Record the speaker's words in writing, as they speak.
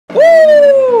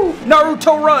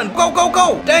Naruto run! Go, go,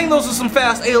 go! Dang, those are some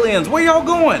fast aliens. Where y'all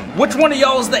going? Which one of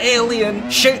y'all is the alien?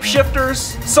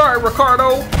 Shapeshifters? Sorry,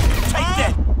 Ricardo. Take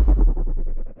that!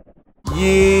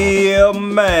 Yeah,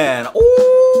 man.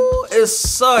 Ooh, it's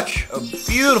such a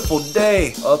beautiful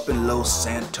day up in Los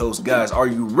Santos, guys. Are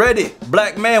you ready?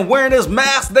 Black man wearing his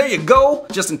mask, there you go.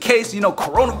 Just in case, you know,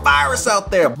 coronavirus out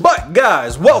there. But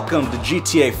guys, welcome to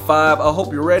GTA 5. I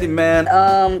hope you're ready,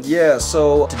 man. Yeah,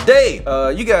 so today,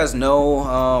 you guys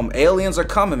know, aliens are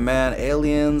coming, man.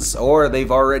 Aliens, or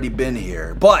they've already been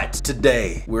here. But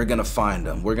today, we're gonna find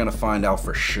them. We're gonna find out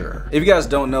for sure. If you guys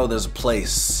don't know, there's a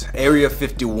place, Area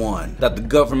 51, that the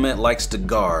government likes to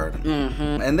guard.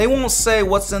 And they won't say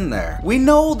what's in there. We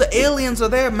know the aliens are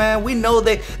there, man. We know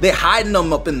they're hiding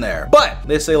them up in there. But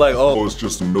they say like, oh, it's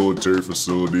just a military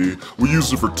facility. We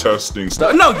use it for testing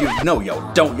stuff. No,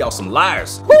 y'all don't. Y'all some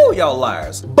liars. Woo, y'all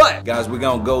liars. But guys, we're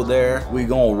gonna go there. We're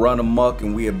gonna run amok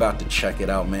and we about to check it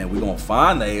out, man. We're gonna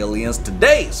find the aliens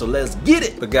today. So let's get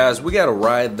it. But guys, we gotta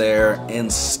ride there in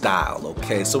style,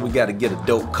 okay? So we gotta get a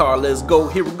dope car. Let's go.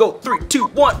 Here we go. 3, 2,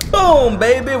 1. Boom,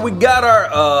 baby. We got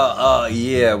our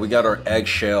we got our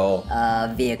eggshell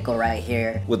vehicle right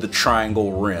here with the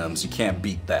triangle rims. You can't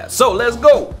beat that. So let's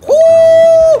go.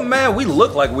 Woo, man, we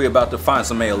look like we're about to find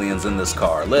some aliens in this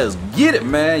car. Let's get it,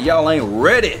 man. Y'all ain't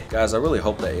ready. Guys, I really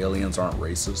hope the aliens aren't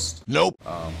racist. Nope.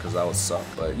 Because that would suck,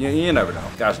 but you never know.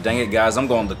 Gosh dang it, guys, I'm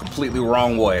going the completely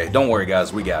wrong way. Don't worry,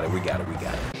 guys, we got it.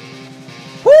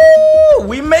 Woo!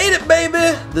 We made it,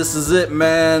 baby! This is it,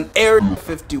 man. Area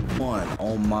 51.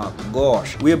 Oh my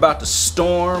gosh. We about to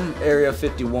storm Area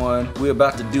 51. We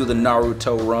about to do the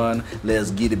Naruto run. Let's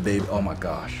get it, baby. Oh my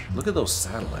gosh. Look at those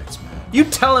satellites, man. You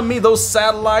telling me those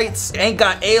satellites ain't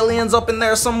got aliens up in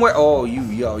there somewhere? Oh,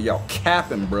 y'all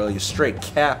capping, bro. You're straight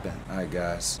capping. All right,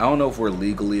 guys. I don't know if we're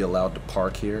legally allowed to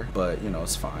park here, but you know,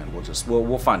 it's fine.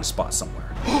 We'll find a spot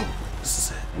somewhere. This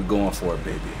is it. We're going for it,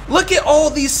 baby. Look at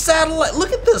all these satellites.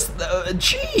 Look at this.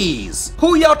 Jeez.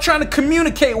 Who y'all trying to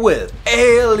communicate with?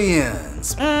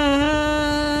 Aliens.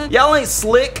 Y'all ain't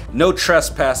slick. No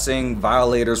trespassing.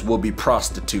 Violators will be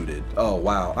prostituted. Oh,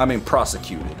 wow. I mean,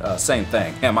 prosecuted. Same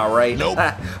thing. Am I right? Nope.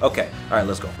 Okay. All right,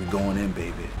 let's go. We're going in,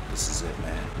 baby. This is it,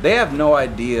 man. They have no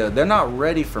idea. They're not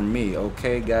ready for me,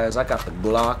 okay, guys? I got the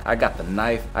Glock. I got the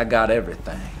knife. I got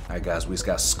everything. All right, guys, we just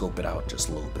got to scope it out just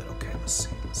a little bit, okay? Let's see.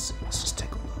 Let's just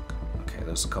take a look. Okay,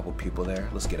 there's a couple people there.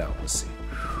 Let's get out. Let's see.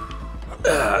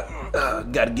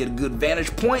 Gotta get a good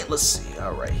vantage point. Let's see.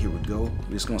 All right, here we go.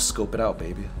 We're just gonna scope it out,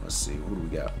 baby. Let's see. What do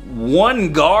we got?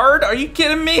 One guard? Are you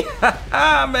kidding me?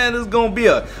 Man, this is gonna be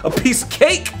a piece of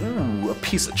cake. Ooh, a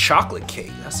piece of chocolate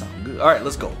cake. That sounds good. All right,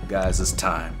 let's go. Guys, it's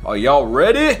time. Are y'all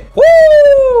ready?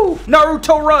 Woo!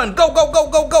 Naruto run. Go, go, go,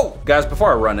 go, go. Guys,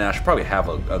 before I run in, I should probably have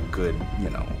a good, you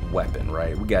know, weapon,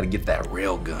 right? We gotta get that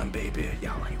real gun, baby.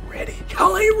 Y'all ain't ready.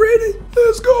 Y'all ain't ready.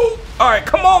 Let's go. All right,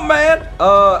 come on, man.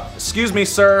 Excuse me,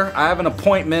 sir. I have an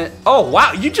appointment. Oh,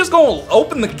 wow. You just gonna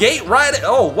open the gate right?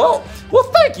 Oh, well,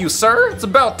 thank you, sir. It's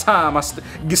about time I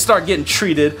start getting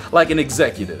treated like an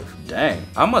executive. Dang,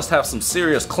 I must have some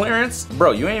serious clearance.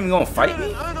 Bro, you ain't even gonna fight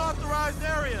me? Unauthorized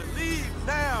area. Leave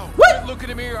now. What? Look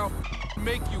at me here. I'll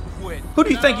make you quit. Who do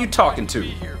you think you talking to?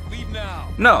 Leave now.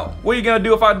 No. What are you gonna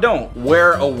do if I don't?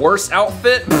 Wear a worse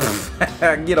outfit?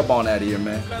 Get up on out of here,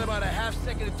 man. Got about a half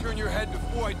second to turn your head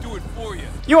before I do it for you.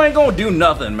 You ain't gonna do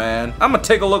nothing, man. I'm gonna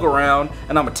take a look around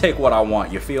and I'm gonna take what I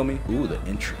want. You feel me? Ooh, the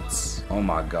entrance. Oh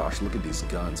my gosh, look at these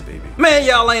guns, baby. Man,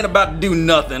 y'all ain't about to do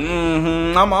nothing.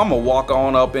 I'm gonna walk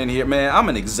on up in here, man. I'm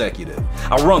an executive.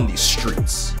 I run these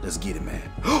streets. Let's get it, man.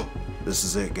 This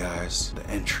is it, guys. The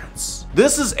entrance.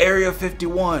 This is Area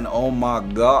 51. Oh my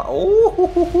god.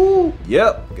 Oh,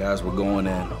 yep. Guys, we're going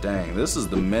in. Dang, this is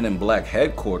the Men in Black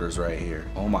headquarters right here.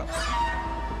 Oh my.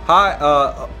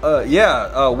 Hi,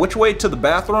 yeah, which way to the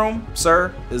bathroom,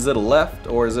 sir? Is it a left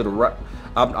or is it a right?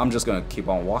 I'm just gonna keep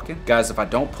on walking. Guys, if I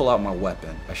don't pull out my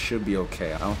weapon, I should be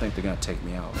okay. I don't think they're gonna take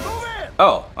me out.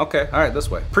 Oh, okay, all right,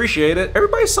 this way. Appreciate it.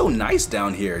 Everybody's so nice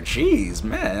down here. Jeez,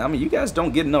 man, I mean, you guys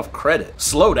don't get enough credit.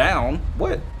 Slow down.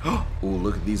 What? Ooh,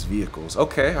 look at these vehicles.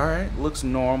 Okay, all right, looks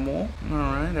normal. All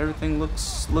right, everything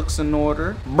looks in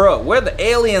order. Bro, where the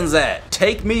aliens at?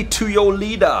 Take me to your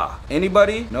leader.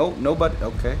 Anybody? No, nobody.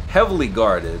 Okay. Heavily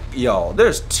guarded. Y'all,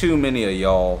 there's too many of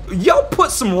y'all. Y'all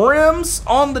put some rims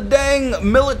on the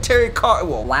dang military car.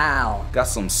 Well, wow. Got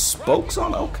some spokes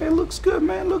on. Okay, looks good,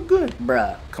 man. Look good.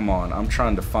 Bruh. Come on, I'm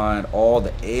trying to find all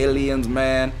the aliens,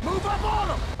 man. Move up on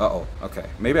them. Uh-oh, okay.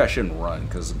 Maybe I shouldn't run,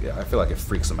 because I feel like it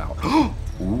freaks them out. Ooh,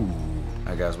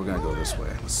 Alright guys, we're gonna go this way.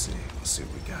 Let's see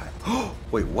what we got.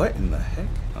 Wait, what in the heck?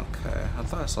 Okay, I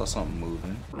thought I saw something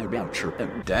moving. Maybe I'm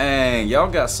tripping. Dang, y'all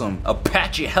got some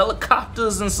Apache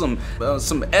helicopters and some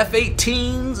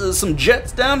F-18s, some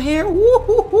jets down here.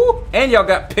 Woo-hoo-hoo. And y'all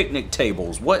got picnic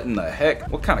tables. What in the heck?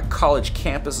 What kind of college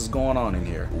campus is going on in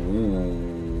here? Ooh.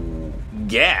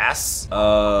 Gas.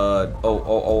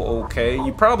 Okay.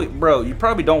 You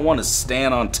probably don't want to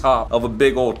stand on top of a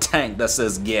big old tank that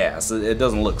says gas. It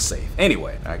doesn't look safe.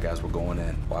 Anyway, all right, guys, we're going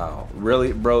in. Wow,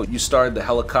 really, bro? You started the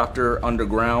helicopter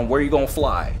underground. Where are you gonna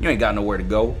fly? You ain't got nowhere to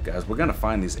go, guys. We're gonna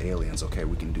find these aliens. Okay,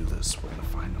 we can do this. We're gonna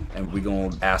find them, and we're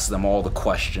gonna ask them all the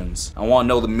questions. I want to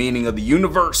know the meaning of the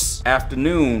universe.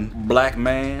 Afternoon, black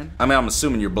man. I mean, I'm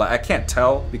assuming you're black. I can't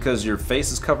tell because your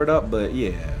face is covered up, but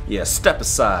yeah. Step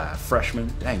aside,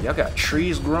 freshman. Dang, y'all got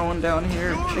trees growing down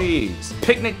here. Jeez.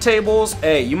 Picnic tables.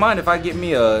 Hey, you mind if I get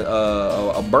me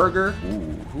a burger?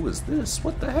 Ooh, who is this?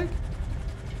 What the heck?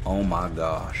 Oh my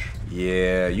gosh.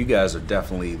 Yeah, you guys are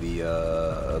definitely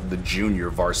the junior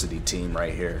varsity team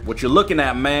right here. What you're looking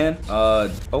at, man?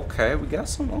 Okay, we got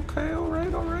some. Okay, all right.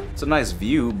 It's a nice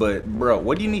view, but bro,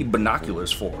 what do you need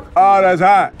binoculars for? Oh, that's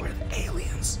hot. Where are the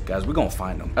aliens? Guys, we're gonna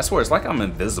find them. I swear, it's like I'm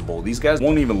invisible. These guys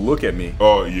won't even look at me.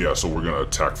 Yeah, so we're gonna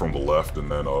attack from the left, and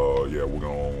then, yeah, we're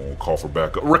gonna call for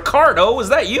backup. Ricardo, is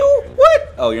that you?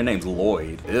 What? Oh, your name's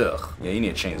Lloyd. Ugh. Yeah, you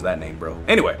need to change that name, bro.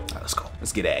 Anyway, all right, let's go.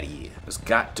 Let's get out of here. There's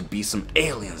got to be some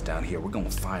aliens down here. We're gonna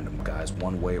find them, guys,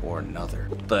 one way or another.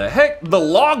 What the heck? The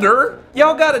logger?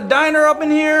 Y'all got a diner up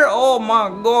in here? Oh my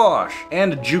gosh.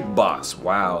 And a jukebox.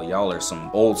 Wow, y'all are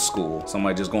some old school.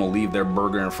 Somebody just gonna leave their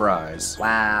burger and fries.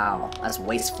 Wow, that's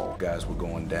wasteful. Guys, we're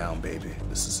going down, baby.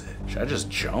 This is it. Should I just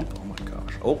jump? Oh my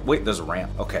gosh. Oh, wait, there's a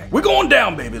ramp. Okay. We're going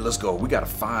down, baby. Let's go. We gotta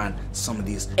find some of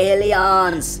these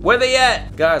aliens. Where they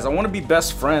at? Guys, I wanna be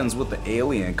best friends with the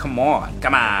alien. Come on.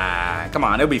 Come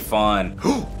on, it'll be fun.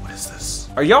 What is this?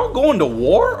 Are y'all going to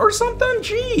war or something?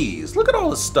 Jeez, look at all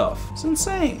this stuff. It's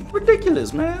insane.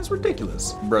 Ridiculous, man. It's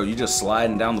ridiculous. Bro, you just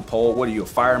sliding down the pole. What are you, a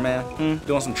fireman?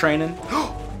 Doing some training?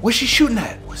 What's she shooting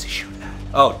at? What's he shooting at?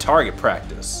 Oh, target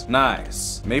practice.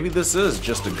 Nice. Maybe this is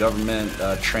just a government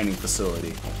training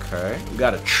facility. Okay. We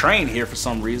got a train here for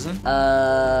some reason.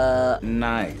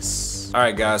 Nice. All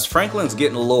right, guys, Franklin's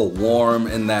getting a little warm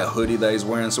in that hoodie that he's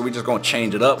wearing, so we're just gonna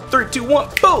change it up. 3, 2, 1,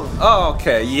 boom! Oh,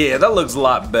 okay, yeah, that looks a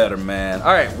lot better, man.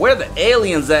 All right, where the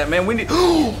aliens at, man? We need...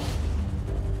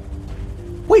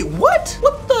 Wait, what?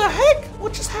 What the heck?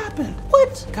 What just happened?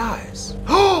 What? Guys.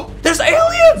 Oh, there's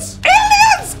aliens!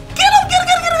 Aliens! Get them, get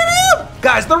them!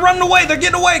 Guys, they're running away, they're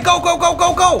getting away. Go, go, go,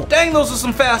 go, go. Dang, those are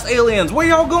some fast aliens. Where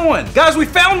y'all going? Guys, we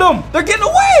found them. They're getting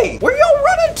away. Where y'all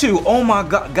running to? Oh my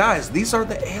God, guys, these are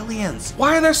the aliens.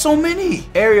 Why are there so many?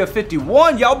 Area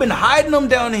 51, y'all been hiding them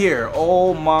down here.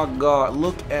 Oh my God,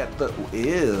 look at the,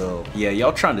 ew. Yeah,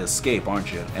 y'all trying to escape,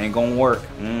 aren't you? Ain't gonna work.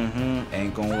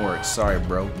 Ain't gonna work. Sorry,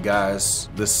 bro. Guys,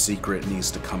 this secret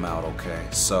needs to come out, okay?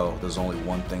 So there's only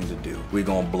one thing to do. We're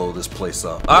gonna blow this place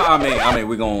up. I mean,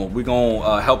 we're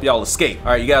gonna help y'all escape. All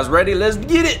right, you guys ready? Let's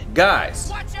get it.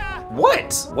 Guys.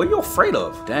 What? What are you afraid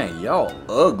of? Dang, y'all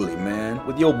ugly, man.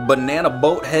 With your banana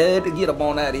boat head, get up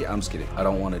on out of here. I'm just kidding. I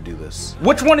don't want to do this.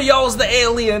 Which one of y'all is the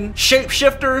alien?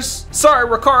 Shapeshifters? Sorry,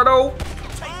 Ricardo.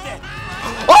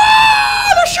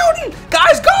 Oh, they're shooting.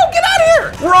 Guys, go, get out of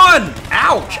here. Run.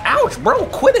 Ouch, ouch, bro,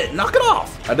 quit it. Knock it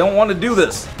off. I don't want to do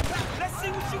this,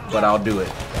 but I'll do it.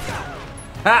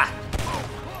 Ha.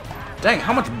 Dang,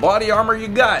 how much body armor you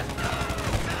got?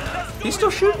 He's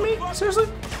still shooting me? Seriously?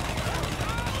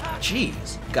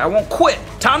 Jeez, guy won't quit.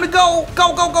 Time to go.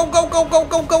 Go, go, go, go, go, go,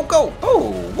 go, go, go.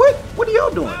 Oh, what? What are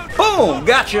y'all doing? Boom,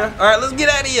 gotcha. All right, let's get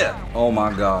out of here. Oh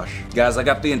my gosh. Guys, I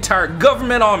got the entire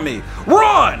government on me.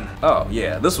 Run! Oh,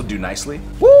 yeah, this will do nicely.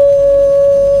 Woo!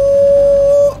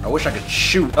 I wish I could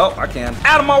shoot. Oh, I can.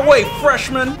 Out of my way,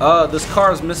 freshman. This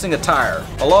car is missing a tire.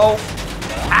 Hello?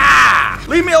 Ah!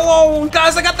 Leave me alone.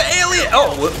 Guys, I got the alien.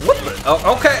 Oh, what the?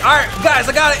 Oh, okay. All right, guys,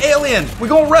 I got an alien. We're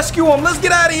gonna rescue him. Let's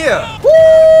get out of here. Woo!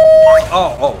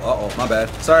 Oh, my bad.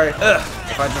 Sorry. Ugh.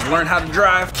 If I just learn how to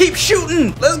drive. Keep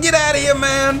shooting. Let's get out of here,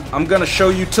 man. I'm gonna show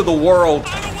you to the world.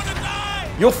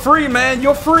 You're free, man.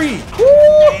 You're free.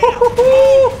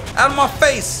 Woo! Out of my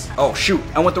face. Oh, shoot.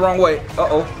 I went the wrong way.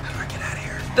 Uh-oh. How do I get out of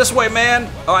here? This way, man.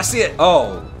 Oh, I see it.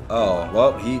 Oh,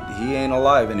 well, he ain't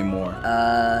alive anymore.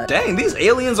 Dang, these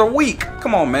aliens are weak.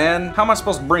 Come on, man. How am I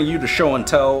supposed to bring you to show and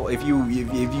tell if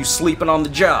you sleeping on the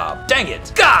job? Dang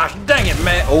it. Gosh, dang it,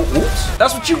 man. Oh, oops.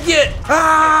 That's what you get.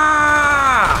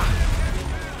 Ah!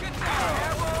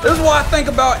 This is what I think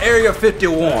about Area 51.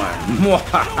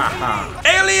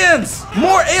 Aliens!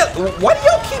 More why do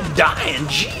y'all keep dying?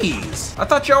 Jeez. I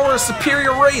thought y'all were a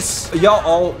superior race. Y'all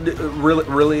all,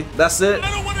 really? That's it? I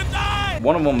don't want to die!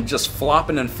 One of them just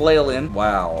flopping and flailing.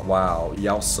 Wow, wow,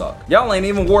 y'all suck. Y'all ain't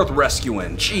even worth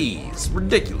rescuing. Jeez,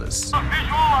 ridiculous. Visual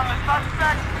on the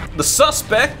suspect. The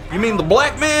suspect? You mean the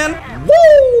black man?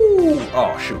 Woo!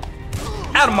 Oh, shoot.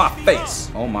 Out of my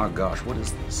face. Oh my gosh, what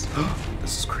is this?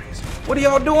 This is crazy. What are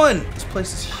y'all doing? This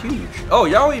place is huge. Oh,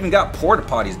 y'all even got porta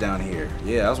potties down here.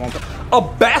 Yeah, that's one thing. A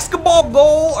basketball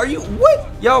goal? Are you, what?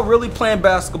 Y'all really playing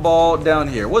basketball down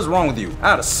here? What's wrong with you?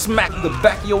 I oughta smack the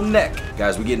back of your neck.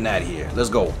 Guys, we getting out of here. Let's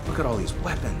go. Look at all these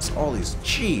weapons, all these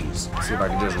cheese. See if I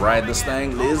can just ride this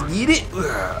thing. Let's get it.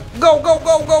 Ugh. Go, go,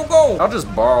 go, go, go. I'll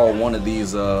just borrow one of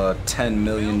these $10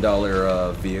 million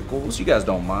vehicles. You guys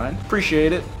don't mind.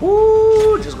 Appreciate it.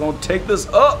 Woo, just gonna take this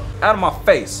up out of my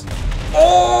face.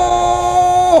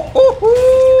 Oh!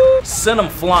 Send them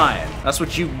flying. That's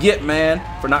what you get, man,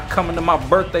 for not coming to my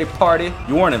birthday party.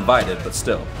 You weren't invited, but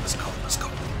still. Let's go, let's go.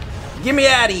 Get me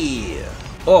out of here.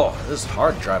 Oh, this is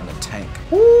hard driving a tank.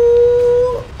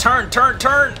 Woo! Turn, turn,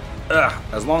 turn. Ugh.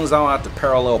 As long as I don't have to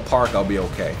parallel park, I'll be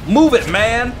okay. Move it,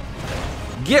 man.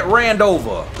 Get ran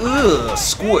over. Ugh,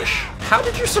 squish. How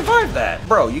did you survive that?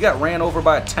 Bro, you got ran over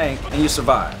by a tank and you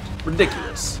survived.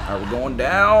 Ridiculous. All right, we're going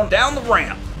down the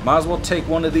ramp. Might as well take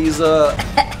one of these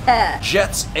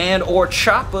jets and or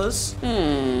choppers.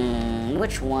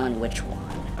 Which one?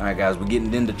 All right, guys, we're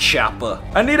getting into chopper.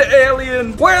 I need an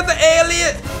alien. Where's the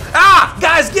alien? Ah,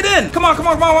 guys, get in. Come on, come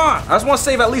on, come on, come on. I just want to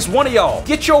save at least one of y'all.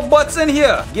 Get your butts in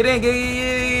here. Get in, get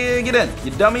in.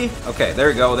 You dummy. Okay, there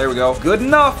we go, there we go. Good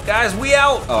enough, guys, we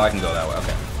out. Oh, I can go that way,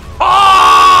 okay.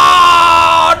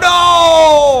 Oh,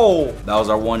 no! That was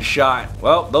our one shot.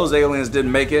 Well, those aliens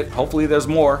didn't make it. Hopefully there's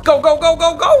more. Go, go, go,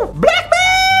 go, go! Black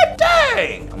man!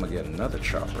 Dang! I'm gonna get another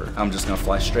chopper. I'm just gonna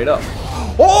fly straight up.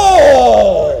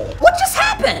 Oh! What just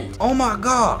happened? Oh my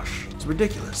gosh. It's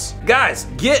ridiculous. Guys,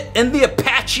 get in the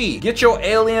Apache. Get your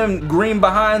alien green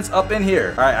behinds up in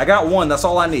here. All right, I got one. That's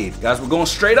all I need. Guys, we're going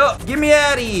straight up. Get me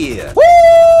out of here. Woo!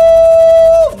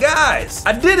 Guys,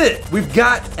 I did it. We've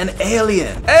got an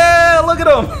alien. Hey, look at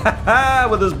him.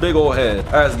 With his big old head.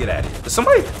 All right, let's get out of here. Is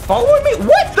somebody following me?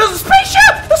 What? There's a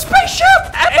spaceship. The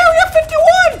spaceship at Area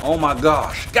 51. Oh my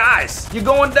gosh. Guys, you're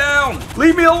going down.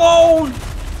 Leave me alone.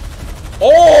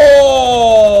 Oh!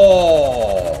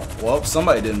 Well,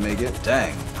 somebody didn't make it.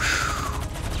 Dang.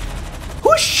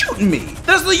 Who's shooting me?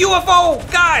 There's the UFO!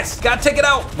 Guys, gotta take it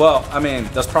out. Well, I mean,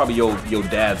 that's probably your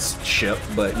dad's ship,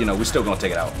 but you know, we still gonna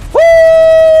take it out. Woo!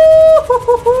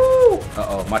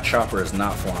 Uh-oh, my chopper is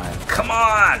not flying. Come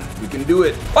on! We can do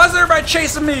it. Why is everybody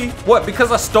chasing me? What,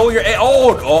 because I stole your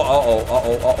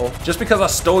Just because I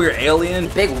stole your alien?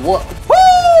 Big whoop.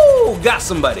 Woo! Got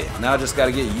somebody. Now I just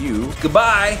gotta get you.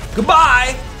 Goodbye.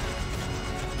 Goodbye!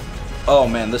 Oh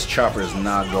man, this chopper is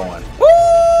not going. Woo!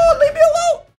 Leave me alone!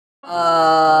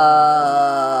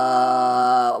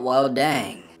 Well,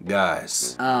 dang.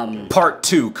 Guys, part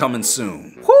 2 coming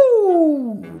soon.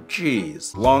 Woo!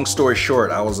 Jeez. Long story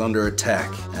short, I was under attack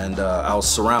and I was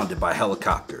surrounded by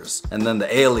helicopters. And then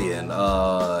the alien,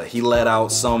 he let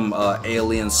out some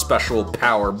alien special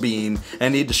power beam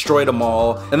and he destroyed them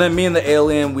all. And then me and the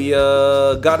alien, we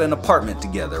got an apartment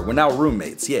together. We're now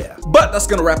roommates, yeah. But that's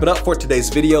gonna wrap it up for today's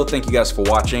video. Thank you guys for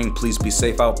watching. Please be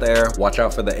safe out there. Watch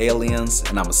out for the aliens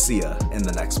and I'ma see ya in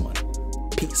the next one.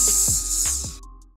 Peace.